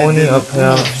only of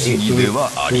hell to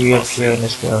reappear in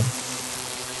this world.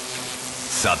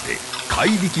 さて、怪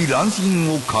力乱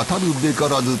心を語るべか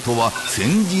らずとは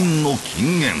先人の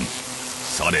金言。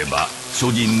されば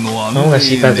諸人の安寧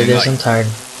願い。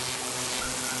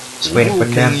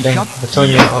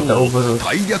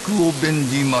大略を弁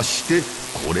じまして、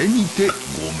これにてご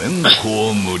めん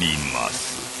こむりま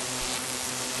す。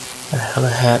Hella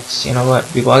hats. You know what,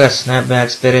 people? I got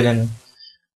snapbacks better than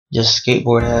just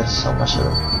skateboard hats. So much of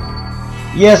them.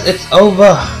 Yes, it's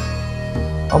over.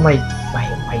 Oh my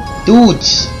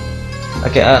dudes.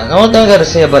 Okay, all I gotta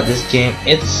say about this game,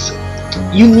 it's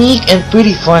unique and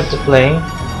pretty fun to play.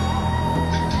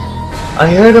 I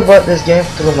heard about this game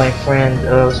through my friend.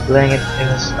 Was playing it in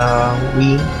his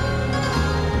Wii,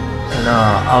 and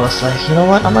I was like, you know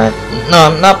what? I might.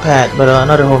 No, not Pat, but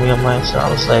another homie of mine. So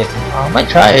I was like, I might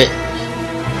try it.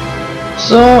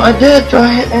 So I did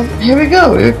try it, and here we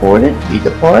go. We recorded, beat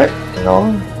the part, you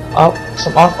know,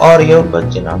 some off audio,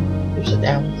 but you know, there's a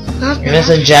damn. And it's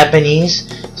in Japanese,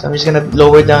 so I'm just gonna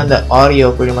lower down the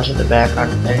audio pretty much in the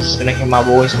background, and it's just gonna hear my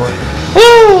voice going,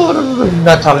 woo!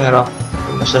 Not talking at all.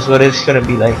 Pretty much that's what it's gonna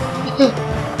be like.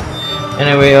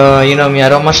 Anyway, you know me, I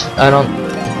don't.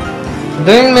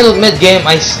 During mid game,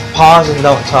 I pause and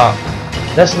don't talk.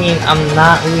 That's mean I'm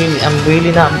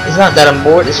really not. It's not that I'm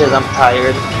bored. It's just I'm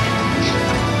tired.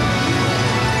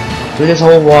 Through this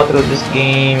whole walkthrough of this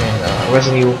game and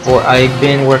Resident Evil 4, I've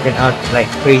been working out like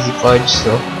crazy fudge,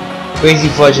 so crazy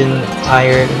fudge and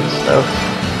tired and stuff.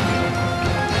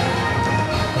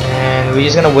 And we're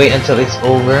just gonna wait until it's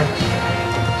over.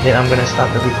 Then I'm gonna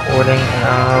stop the recording,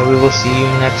 and we will see you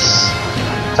next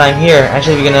time here.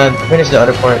 Actually, we're gonna finish the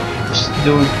other part. Just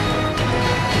do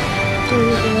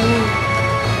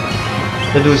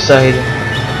the dude's side,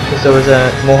 because there was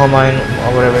a Momohime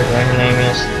or whatever her name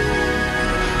is.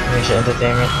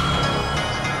 Entertainment.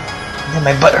 And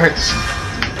my butt hurts.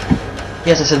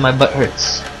 Yes, I said my butt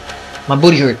hurts. My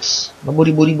booty hurts. My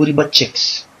booty butt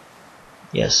cheeks.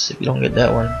 Yes, if you don't get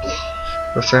that one,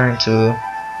 referring to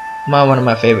one of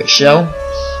my favorite show.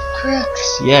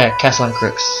 Crooks. Yeah, Castle and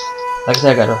Crooks. Like I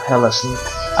said, I got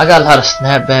a lot of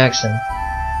snapbacks and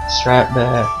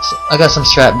strapbacks. I got some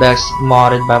strapbacks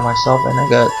modded by myself, and I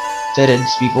got fitted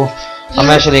people. I'm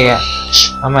actually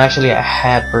a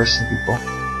hat person, people.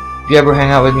 If you ever hang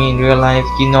out with me in real life,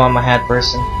 you know I'm a hat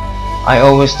person. I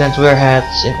always tend to wear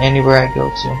hats in anywhere I go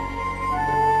to.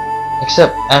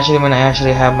 Except actually when I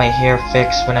actually have my hair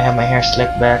fixed, when I have my hair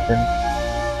slicked back, then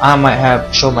I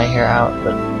might show my hair out.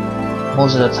 But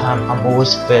most of the time, I'm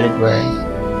always fitted wearing,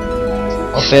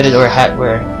 or fitted or hat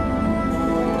wearing.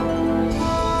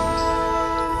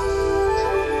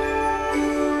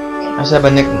 I said,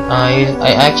 but Nick,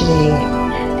 I actually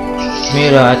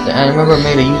made I remember I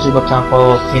made a YouTube account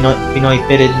called Pinoy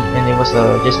Fitted, and it was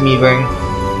just me wearing.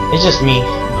 It's just me.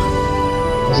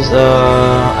 This is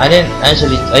I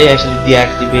actually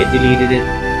deleted it.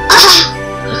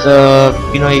 It's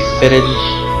Pinoy Fitted.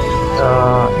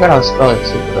 I forgot how to spell it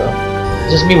too, but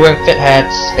just me wearing fitted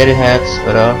hats.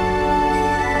 But I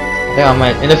think I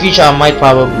might in the future. I might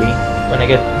probably when I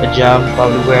get a job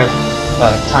probably wear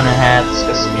a ton of hats,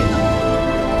 cause you know,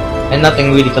 and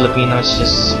nothing really Filipino. It's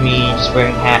just me just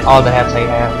wearing all the hats I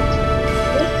have.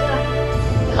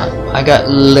 I got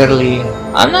literally.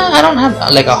 I don't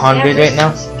have like 100 right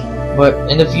now, but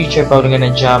in the future, probably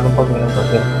gonna job. I'm probably gonna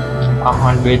get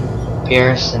 100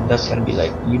 pairs, and that's gonna be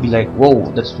like you'd be like,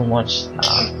 whoa, that's too much.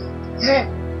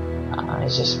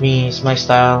 It's just me. It's my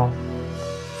style.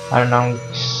 I don't know.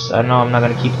 I know I'm not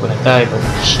gonna keep it when I die, but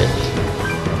shit.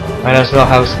 Might as well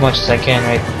have as much as I can,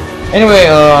 right? Anyway,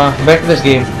 back to this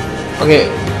game. Okay,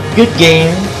 good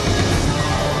game.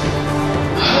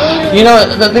 You know,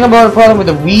 the thing about the problem with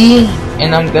the Wii,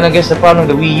 and I'm gonna guess the problem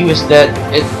with the Wii U is that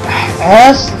it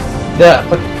has the,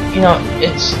 but you know,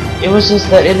 it was just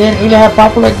that it didn't really have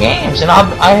popular games, and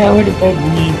I already played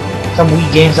some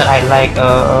Wii games that I like.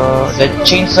 The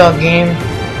Chainsaw game,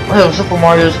 well, Super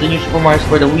Mario's, the new Super Mario's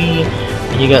for the Wii,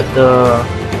 and you got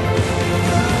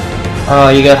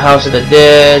you got House of the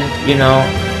Dead. You know,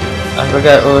 I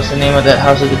forgot what was the name of that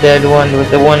House of the Dead one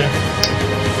with the one.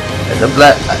 The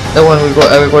one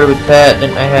I recorded with Pat,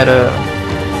 and I had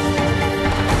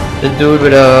the dude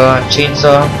with a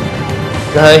chainsaw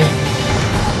guy.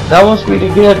 That was really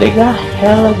good. They got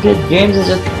hella good games. It's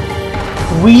just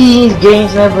Wii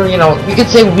games never, you know, you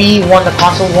could say Wii won the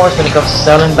console wars when it comes to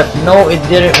selling, but no, it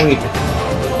didn't really.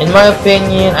 In my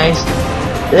opinion, I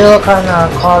still kinda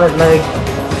call it like,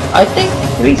 I think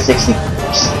 360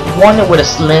 won it with a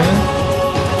slim.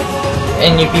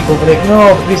 And you people be like,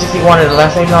 no, 360 won it the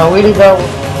last time. No, really though,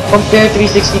 compare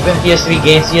 360 and PS3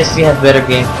 games, PS3 had better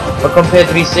games. But compare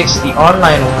 360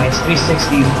 online wise,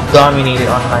 360 dominated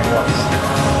online wise.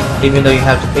 Even though you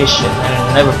have to pay shit,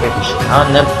 I'll never pay for shit. I'll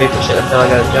never pay for shit until I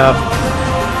got a job.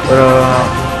 But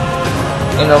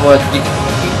you know what?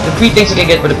 The free things you can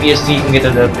get for the PS3, you can get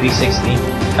to the 360.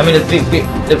 I mean the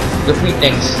free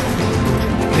things.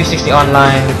 360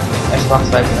 online, Xbox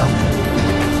Live, you know.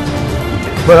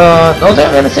 But the only thing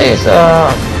I'm gonna say is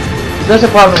there's a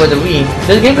problem with the Wii.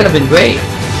 This game could have been great.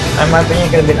 In my opinion,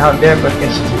 it could have been out there, but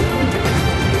it's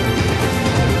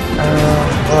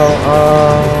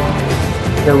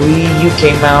the Wii U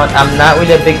came out. I'm not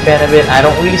really a big fan of it. I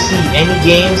don't really see any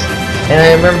games. And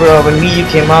I remember when Wii U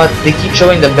came out, they keep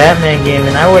showing the Batman game,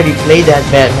 and I already played that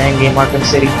Batman game, Arkham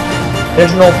City. There's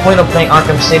no point of playing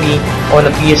Arkham City on the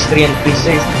PS3 and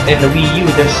 360 and the Wii U.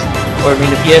 Or I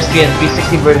mean the PS3 and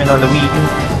 360 version or the Wii U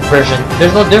version.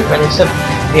 There's no difference except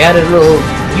they added a little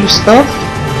new stuff.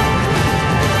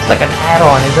 It's like an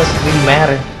add-on. It doesn't really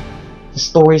matter. The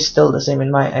story's still the same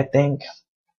I think.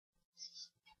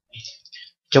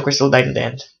 Joker still died in the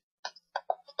end.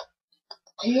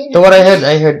 So what I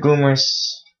heard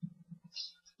rumors.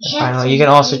 Final. You can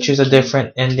also choose a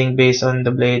different ending based on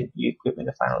the blade you equip in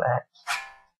the final act.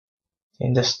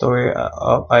 In the story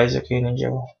of Isaac and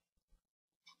Joe.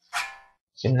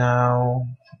 You can now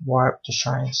warp the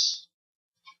shrines.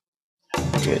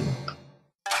 Good.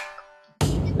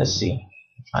 Let's see.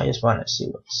 I just want to see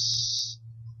what's.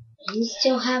 You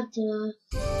still have the.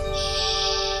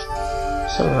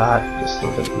 It's a lot. Just a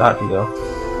lot to go.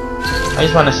 I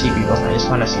just want to see people. I just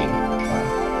want to see.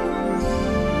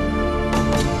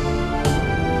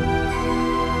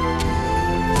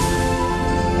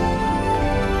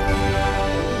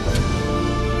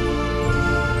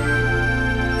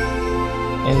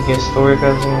 And get story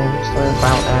cutscene, story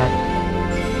final act.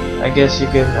 I guess you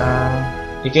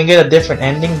can get a different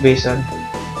ending based on.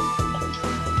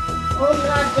 Oh,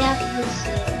 not definitely.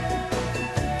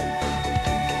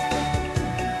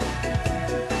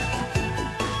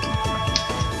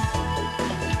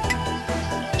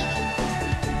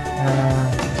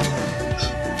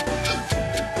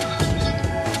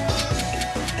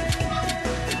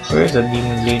 Where's the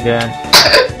demon blade at?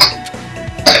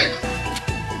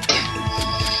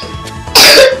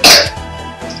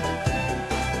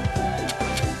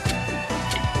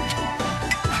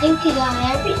 I think you got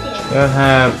everything. You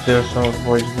have there's no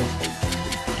voice.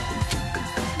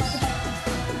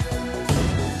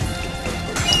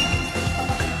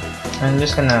 I'm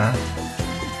just gonna.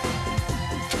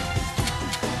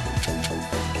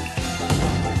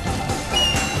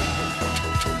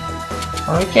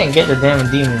 Oh, we can't get the damn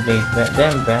demon blade, that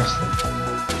damn bastard.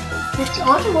 It's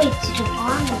all the way to the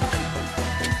bottom.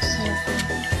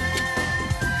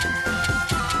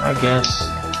 I guess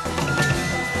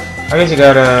you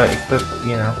gotta equip,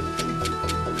 you know.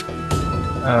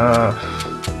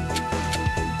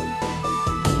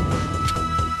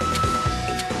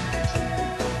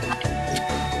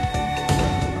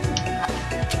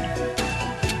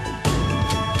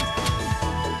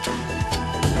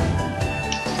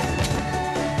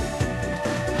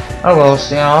 Oh well,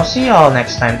 so, I'll see y'all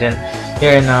next time then.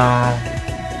 Here in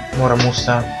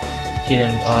Muramasa,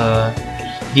 hidden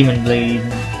Demon Blade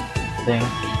thing.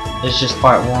 It's just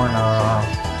part 1.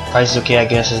 Kaizuki, I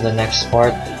guess, is the next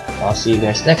part. I'll see you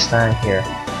guys next time here.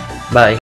 Bye.